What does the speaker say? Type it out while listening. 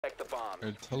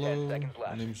Hello,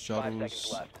 my name's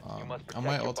Jados. On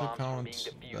my alt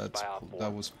account,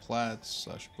 that was plat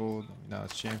slash gold. Now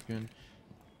it's champion.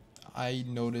 I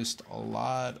noticed a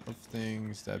lot of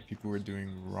things that people were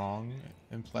doing wrong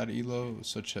in plat elo,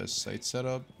 such as site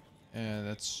setup, and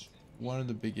that's one of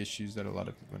the big issues that a lot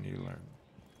of people need to learn.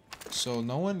 So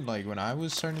no one, like when I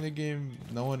was starting the game,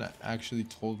 no one actually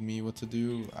told me what to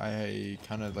do. I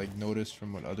kind of like noticed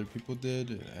from what other people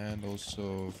did, and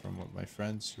also from what my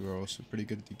friends who are also pretty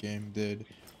good at the game did,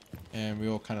 and we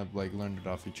all kind of like learned it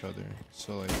off each other.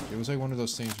 So like it was like one of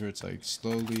those things where it's like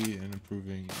slowly and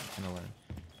improving, you kind of learn.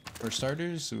 For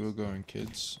starters, we'll go in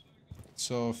kids.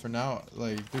 So for now,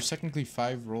 like there's technically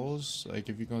 5 roles, like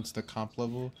if you go into the comp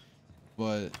level,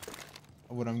 but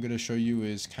what I'm going to show you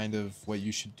is kind of what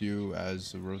you should do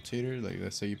as a rotator. Like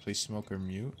let's say you play smoke or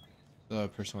mute, the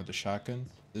person with the shotgun.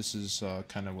 This is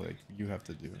kind of what like you have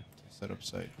to do to set up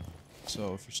site.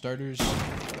 So for starters,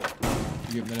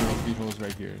 you get minimum feed holes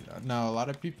right here. Now a lot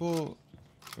of people,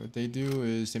 what they do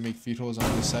is they make feed holes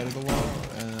on this side of the wall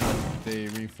and they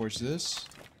reinforce this.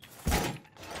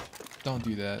 Don't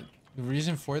do that. The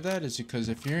reason for that is because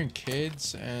if you're in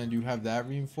kids and you have that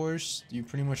reinforced, you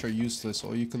pretty much are useless.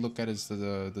 All you could look at is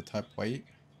the top white.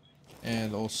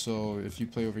 And also, if you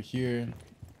play over here,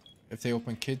 if they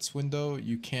open kids window,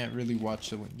 you can't really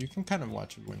watch the window. You can kind of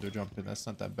watch a window jump in, that's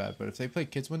not that bad. But if they play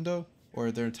kids window or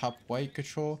their top white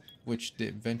control, which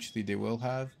eventually they will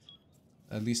have,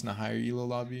 at least in the higher elo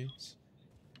lobbies,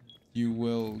 you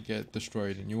will get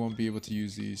destroyed and you won't be able to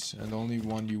use these, and the only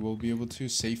one you will be able to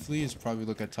safely is probably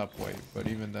look at top white, but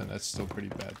even then that's still pretty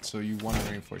bad, so you want to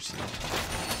reinforce these.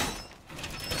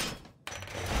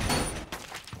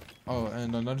 Oh,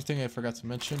 and another thing I forgot to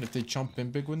mention, if they jump in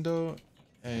big window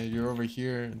and you're over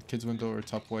here in kids window or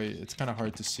top white, it's kind of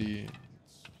hard to see,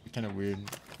 it's kind of weird.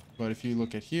 But if you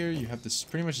look at here, you have this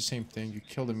pretty much the same thing. You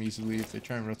kill them easily. If they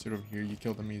try and rotate over here, you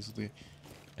kill them easily.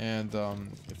 And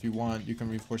if you want, you can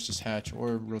reinforce this hatch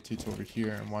or rotate to over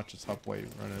here and watch the top white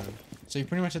run in. So you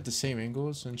pretty much have the same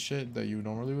angles and shit that you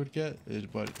normally would get,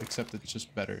 but except it's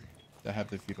just better to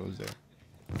have the feed holes there.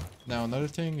 Now another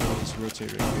thing is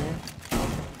rotate right here.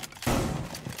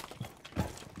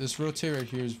 This rotate right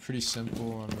here is pretty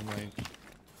simple. I mean, like,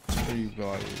 it's pretty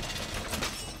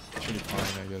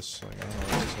fine, I guess. Like, I don't know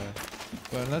what to say.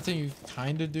 But another thing you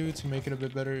kind of do to make it a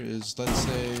bit better is, let's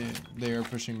say they are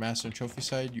pushing master and trophy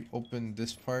side, you open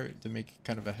this part to make it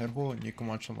kind of a head hole and you can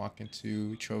watch them walk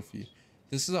into trophy.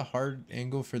 This is a hard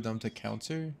angle for them to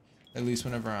counter, at least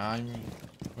whenever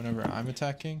I'm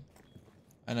attacking.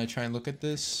 And I try and look at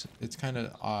this, it's kind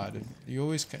of odd.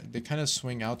 They kind of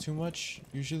swing out too much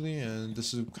usually, and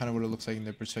this is kind of what it looks like in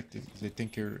their perspective. They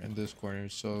think you're in this corner,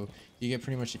 so you get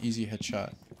pretty much an easy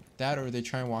headshot. That, or they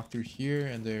try and walk through here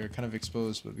and they're kind of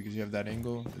exposed, but because you have that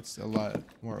angle, it's a lot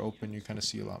more open. You kind of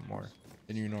see a lot more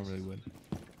than you normally would.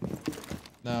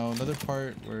 Now another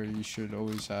part where you should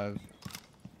always have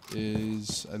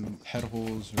is head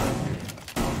holes right here.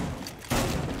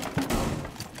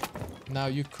 Now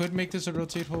you could make this a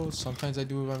rotate hole. Sometimes I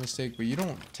do it by mistake, but you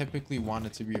don't typically want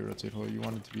it to be a rotate hole. You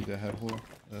want it to be the head hole.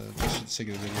 That's just the sake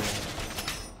of the video.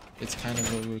 It's kind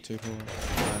of a rotate hole,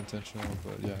 not intentional,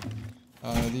 but yeah.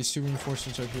 These 2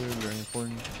 reinforcements right here are very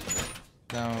important.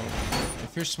 Now,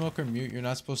 if you're smoke or mute, you're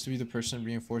not supposed to be the person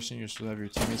reinforcing. You're supposed to have your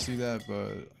teammates do that,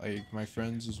 but like my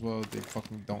friends as well, they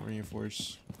fucking don't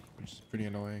reinforce, which is pretty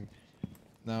annoying.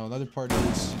 Now, another part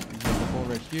is you make a hole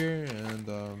right here,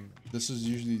 and this is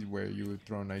usually where you would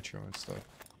throw nitro and stuff.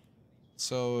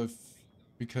 So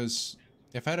because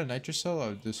if I had a nitro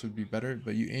cell, this would be better,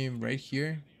 but you aim right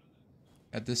here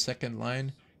at this second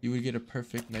line, you would get a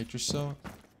perfect nitro cell.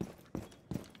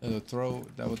 The throw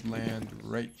that would land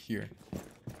right here.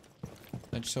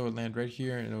 Nitro cell would land right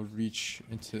here, and it would reach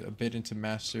into a bit into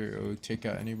master. It would take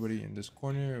out anybody in this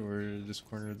corner or this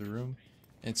corner of the room.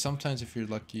 And sometimes, if you're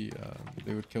lucky,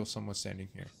 they would kill someone standing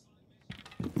here.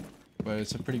 But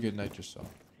it's a pretty good nitro cell.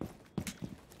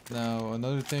 Now,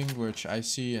 another thing which I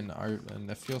see in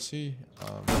FPLC,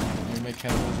 you make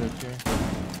head holes right here.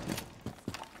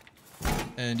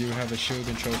 And you have a shield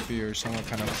and trophy or someone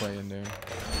kind of play in there.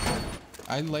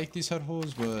 I like these head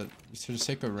holes, but for the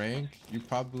sake of rank, you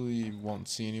probably won't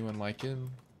see anyone like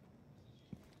him.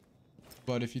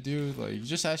 But if you do, like, you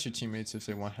just ask your teammates if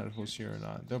they want head holes here or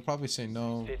not. They'll probably say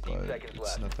no, but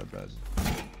it's not that bad.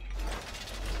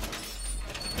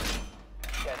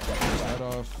 Head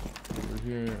off over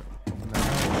here. Put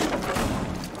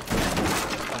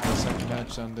the second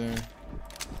hatch down there.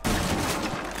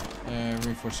 And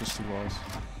reinforce just 2 walls.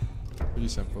 Pretty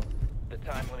simple. The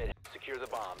time limit. Secure the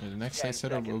bombs. The next site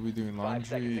setup, we'll be doing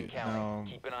laundry. Now,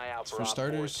 for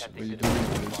starters, what you do is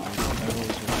make head holes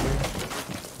right here.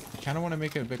 You kind of want to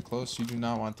make it a bit close. You do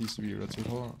not want these to be a rotate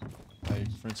hole.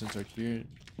 Like, for instance, right here.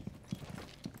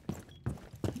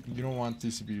 You don't want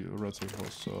these to be a rotate hole.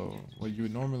 So, what you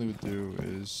would normally would do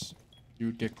is you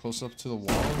would get close up to the wall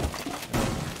and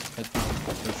head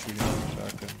start shooting the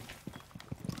shotgun.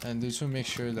 And this will make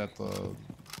sure that the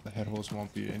head holes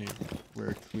won't be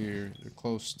anywhere clear or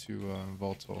close to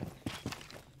volatile.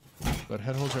 But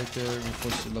head holes right there,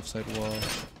 reinforce the left side wall.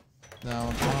 Now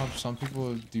on top, some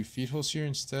people do feet holes here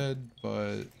instead,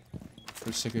 but for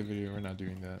the sake of the video, we're not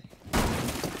doing that.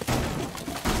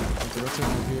 The rotate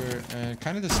over here, and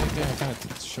kind of the same thing I kind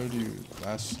of showed you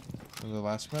on the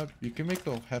last map. You can make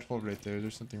a head hole right there.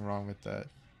 There's nothing wrong with that.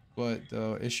 But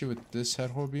the issue with this head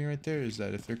hole being right there is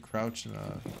that if you're crouched in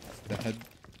the head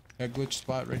glitch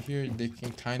spot right here, they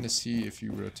can kind of see if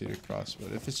you rotate across.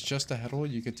 But if it's just a head hole,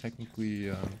 you could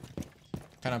technically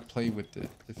kind of play with it,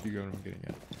 if you get what I'm getting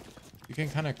at. You can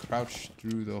kind of crouch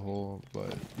through the hole,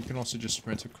 but you can also just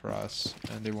sprint across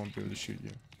and they won't be able to shoot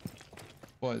you.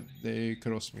 But they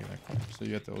could also be in that corner, so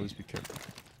you have to always be careful.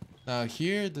 Now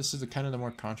here, this is kind of the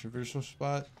more controversial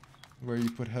spot where you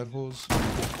put head holes.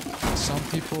 Some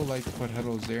people like to put head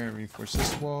holes there and reinforce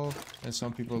this wall, and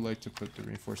some people like to put the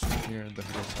reinforcement here and the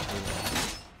head holes on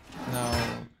the wall.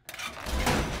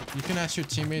 Now, you can ask your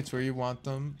teammates where you want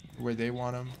them, where they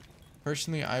want them.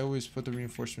 Personally, I always put the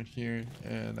reinforcement here,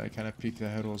 and I kind of peek the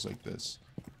head holes like this.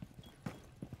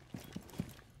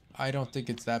 I don't think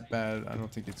it's that bad. I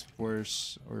don't think it's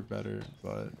worse or better,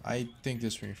 but I think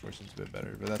this reinforcement's a bit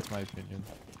better, but that's my opinion.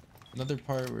 Another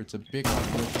part where it's a big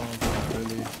controversial one, but not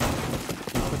really.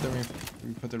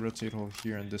 You put the rotate hole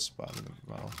here in this spot in the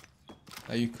model.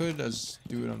 Now you could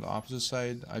do it on the opposite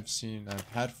side. I've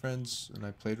had friends and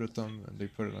I played with them and they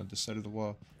put it on this side of the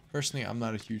wall. Personally, I'm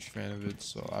not a huge fan of it,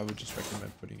 so I would just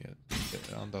recommend putting it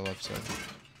on the left side.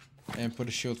 And put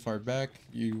a shield far back.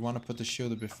 You want to put the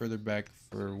shield a bit further back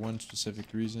for one specific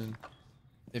reason.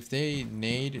 If they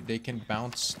nade, they can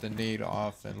bounce the nade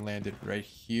off and land it right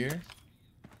here.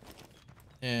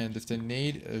 And if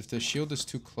the shield is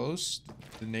too close,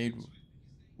 the nade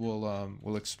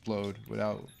will explode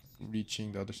without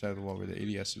reaching the other side of the wall where the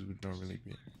ADSs would normally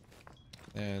be.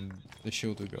 And the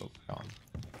shield would go down.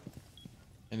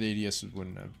 And the ADSs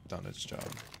wouldn't have done its job.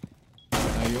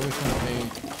 Now you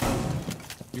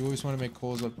always want to make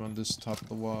holes up on this top of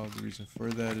the wall. The reason for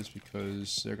that is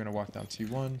because they're gonna walk down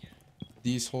T1.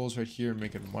 These holes right here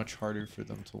make it much harder for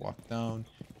them to walk down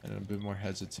and a bit more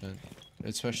hesitant,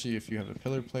 especially if you have a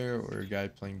pillar player or a guy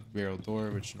playing barrel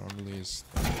door, which normally is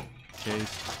the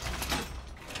case.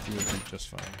 You would be just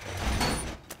fine.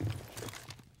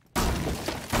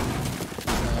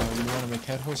 You want to make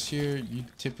head holes here. You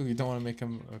typically don't want to make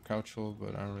them a crouch hole,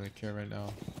 but I don't really care right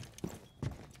now.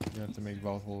 You have to make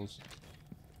vault holes.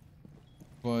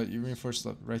 But you reinforce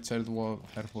the right side of the wall,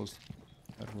 head holes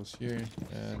here,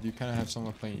 and you kind of have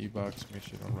someone playing E-box, make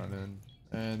sure you don't run in.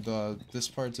 And this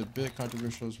part's a bit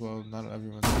controversial as well, not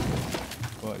everyone's doing it,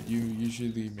 but you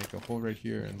usually make a hole right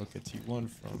here and look at T1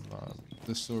 from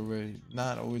this doorway.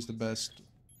 Not always the best,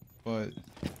 but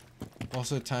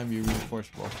most of the time you reinforce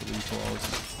both of these walls.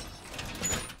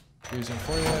 The reason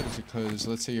for that is because,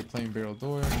 let's say you're playing barrel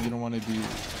door, you don't want to get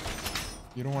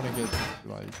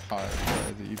like caught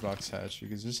by the E-box hatch,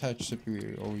 because this hatch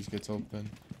typically always gets open.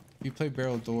 If you play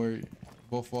barrel door,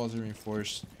 both walls are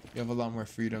reinforced. You have a lot more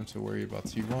freedom to worry about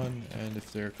T1, and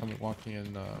if they're walking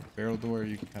in barrel door,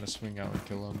 you can kind of swing out and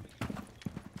kill them.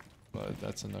 But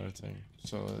that's another thing.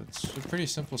 So it's a pretty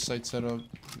simple site setup.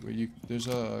 There's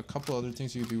a couple other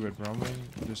things you can do with roaming.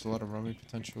 There's a lot of roaming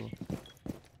potential.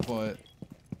 But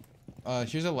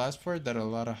here's the last part that a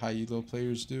lot of high elo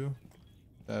players do,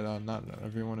 that not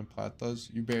everyone in plat does.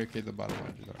 You barricade the bottom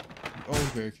laundry door. You always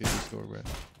barricade this doorway.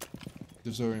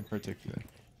 This doorway in particular.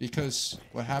 Because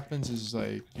what happens is,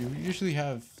 like, you usually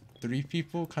have 3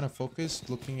 people kind of focused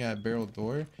looking at barrel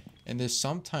door, and there's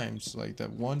sometimes like that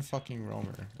one fucking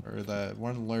roamer or that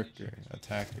one lurker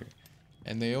attacker,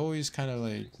 and they always kind of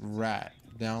like rat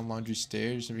down laundry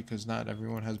stairs, because not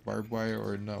everyone has barbed wire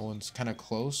or no one's kind of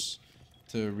close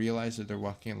to realize that they're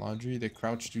walking in laundry. They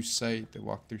crouch through sight, they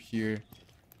walk through here,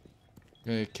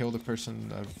 they kill the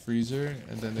person freezer,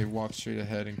 and then they walk straight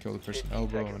ahead and kill the person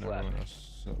elbow and everyone else.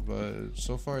 But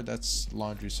so far that's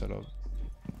laundry setup.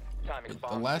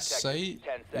 The last site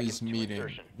is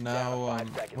meeting. Now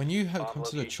when you come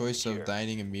to the choice of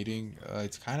dining and meeting,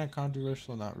 it's kind of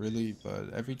controversial, not really,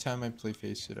 but every time I play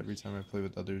Face It, every time I play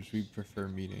with others, we prefer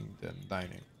meeting than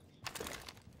dining.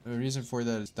 The reason for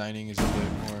that is dining is a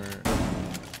bit more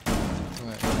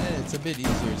It's a bit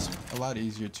easier. It's a lot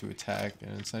easier to attack,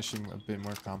 and it's actually a bit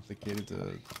more complicated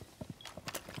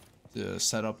to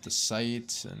set up the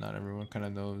site, and not everyone kind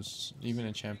of knows, even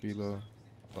in Champilo.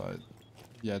 But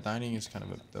yeah, dining is kind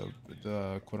of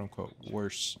the quote-unquote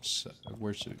worst site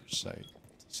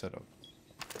to set up.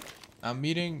 Now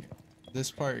meeting,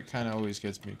 this part kind of always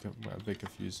gets me a bit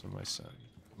confused with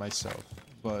myself.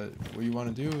 But what you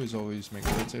want to do is always make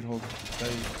a rotate hole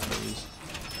site. Always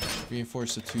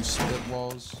reinforce the 2 split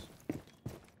walls.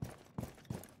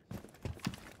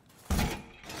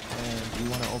 You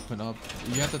want to open up.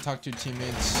 You have to talk to your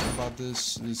teammates about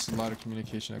this. There's a lot of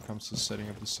communication that comes to setting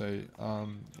up the site.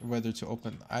 Whether to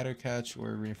open idle catch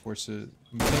or reinforce it.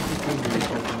 Technically,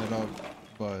 you open it up,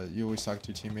 but you always talk to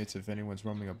your teammates if anyone's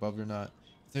roaming above or not.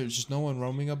 If there's just no one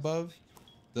roaming above,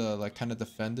 kind of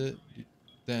defend it,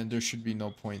 then there should be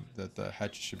no point that the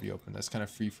hatches should be open. That's kind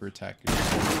of free for attackers.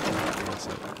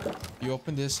 You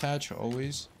open this hatch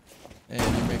always, and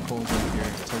you make holes in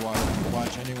here to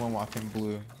watch anyone walk in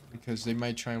blue, because they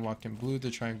might try and walk in blue to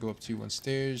try and go up T1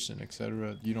 stairs and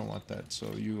etc. You don't want that,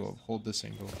 so you hold this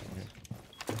angle from here.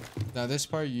 Now this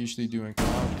part you usually do in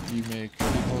comp. You make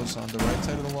holes on the right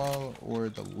side of the wall or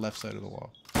the left side of the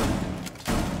wall.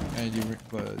 And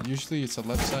but usually it's the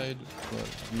left side, but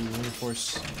you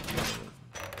reinforce.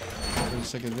 For the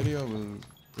second video,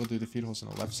 we'll do the feed holes on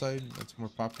the left side. That's a more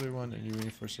popular one, and you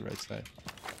reinforce the right side.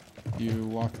 You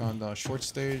walk on the short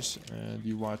stairs and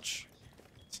you watch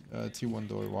T1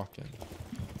 door walk in.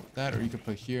 That, or you could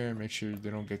put here and make sure they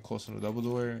don't get close on the double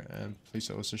door, and place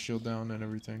the OSA shield down and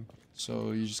everything.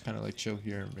 So you just kind of like chill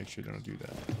here and make sure they don't do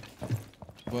that.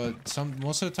 But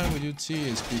most of the time what you'd see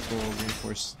is people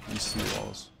reinforce these 2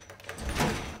 walls.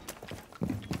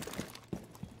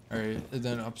 Alright, and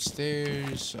then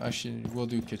upstairs, actually we'll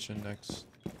do kitchen next.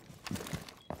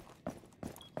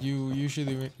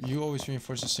 You always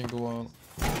reinforce a single wall,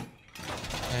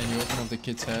 and you open up the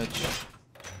kid's hatch.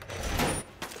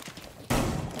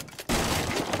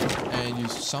 And you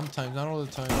sometimes, not all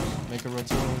the time, make a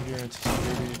rotate hole here into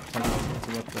security,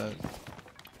 interrupt that.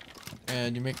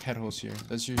 And you make head holes here.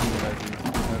 That's usually what I do,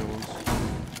 head holes.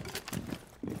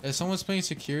 If someone's playing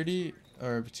security,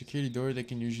 or security door, they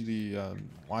can usually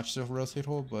watch the rotate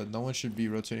hole, but no one should be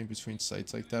rotating between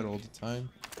sites like that all the time.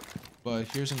 But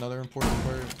here's another important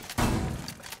part.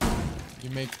 You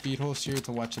make feed holes here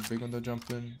to watch a big window jump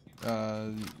in.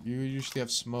 You usually have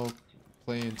smoke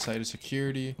play inside of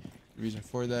security. The reason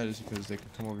for that is because they can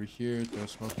come over here, throw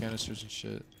smoke canisters and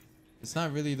shit. It's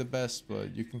not really the best,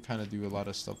 but you can kind of do a lot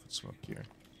of stuff with smoke here.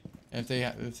 And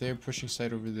if they're pushing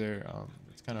site over there,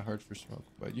 it's kind of hard for smoke,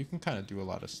 but you can kind of do a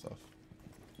lot of stuff.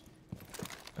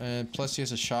 And plus he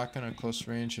has a shotgun at close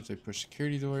range if they push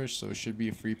security doors, so it should be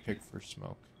a free pick for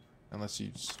smoke, unless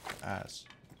he's ass.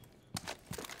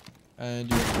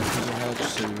 And you have a freezer hatch,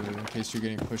 so in case you're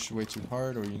getting pushed way too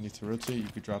hard or you need to rotate, you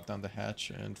could drop down the hatch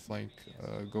and flank,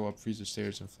 go up freezer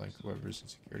stairs and flank whoever's in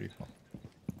security hall.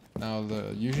 Now,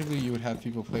 usually you would have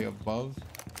people play above.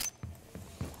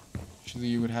 Usually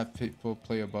you would have people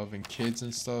play above and kids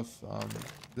and stuff.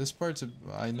 This part's,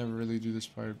 I never really do this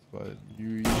part, but you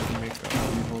usually make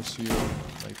feed holes here,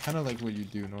 like kind of like what you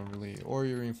do normally, or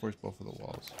you reinforce both of the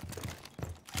walls.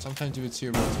 Sometimes you would see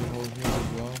a rotate hole here as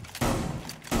well.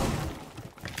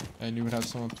 And you would have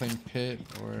someone playing pit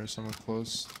or someone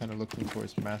close, kind of looking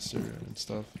towards master and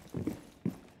stuff.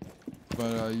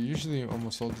 But usually,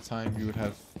 almost all the time, you would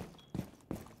have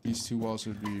these 2 walls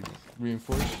would be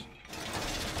reinforced.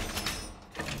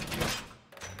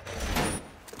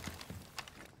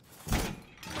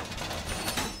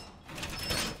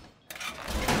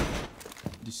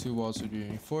 These 2 walls would be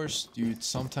reinforced. You would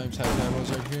sometimes have head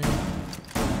holes right here.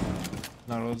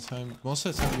 Not all the time. Most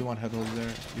of the time you want head holes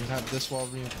there. You have this wall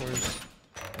reinforced,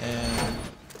 and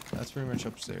that's pretty much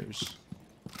upstairs.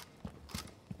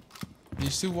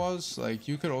 These 2 walls, like,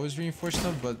 you could always reinforce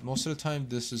them, but most of the time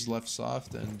this is left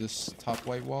soft and this top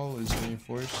white wall is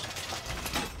reinforced.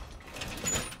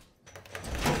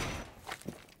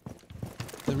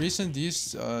 The reason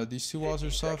these 2 walls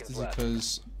are soft is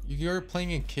because you're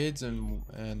playing in kids and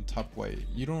top white.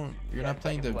 You're not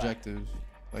playing the objective.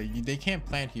 Like, they can't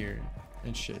plant here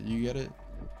and shit, you get it?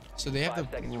 So they have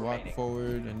to walk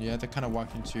forward, and you have to kind of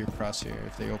walk into your crosshair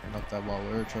if they open up that wall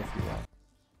or a trophy wall.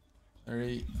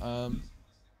 Alright, what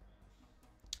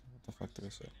the fuck did I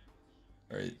say?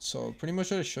 Alright, so pretty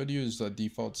much what I showed you is the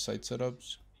default site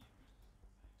setups.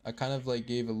 I kind of like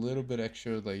gave a little bit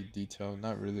extra like detail,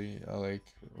 not really, like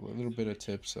a little bit of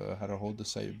tips how to hold the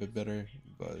site a bit better,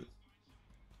 but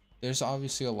there's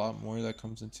obviously a lot more that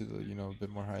comes into the, you know, a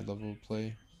bit more high level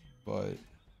play, but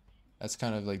that's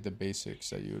kind of like the basics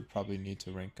that you would probably need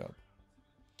to rank up.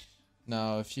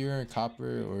 Now, if you're in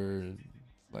copper or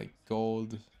like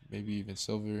gold, maybe even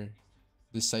silver,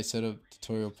 this site setup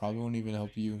tutorial probably won't even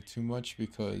help you too much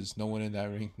because no one in that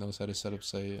rank knows how to set up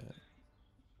site.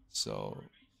 So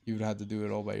you would have to do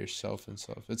it all by yourself and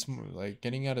stuff. It's more like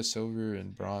getting out of silver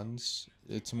and bronze.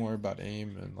 It's more about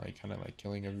aim and like kind of like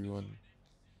killing everyone.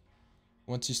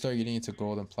 Once you start getting into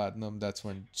gold and platinum, that's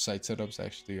when site setups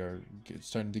actually are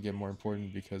starting to get more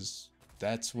important because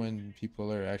that's when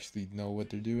people are actually know what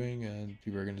they're doing and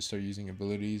people are going to start using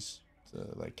abilities to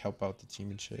like help out the team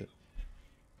and shit.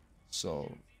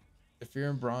 So if you're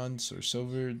in bronze or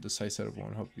silver, the site setup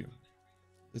won't help you.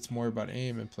 It's more about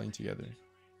aim and playing together.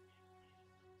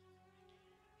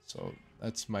 So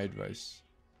that's my advice.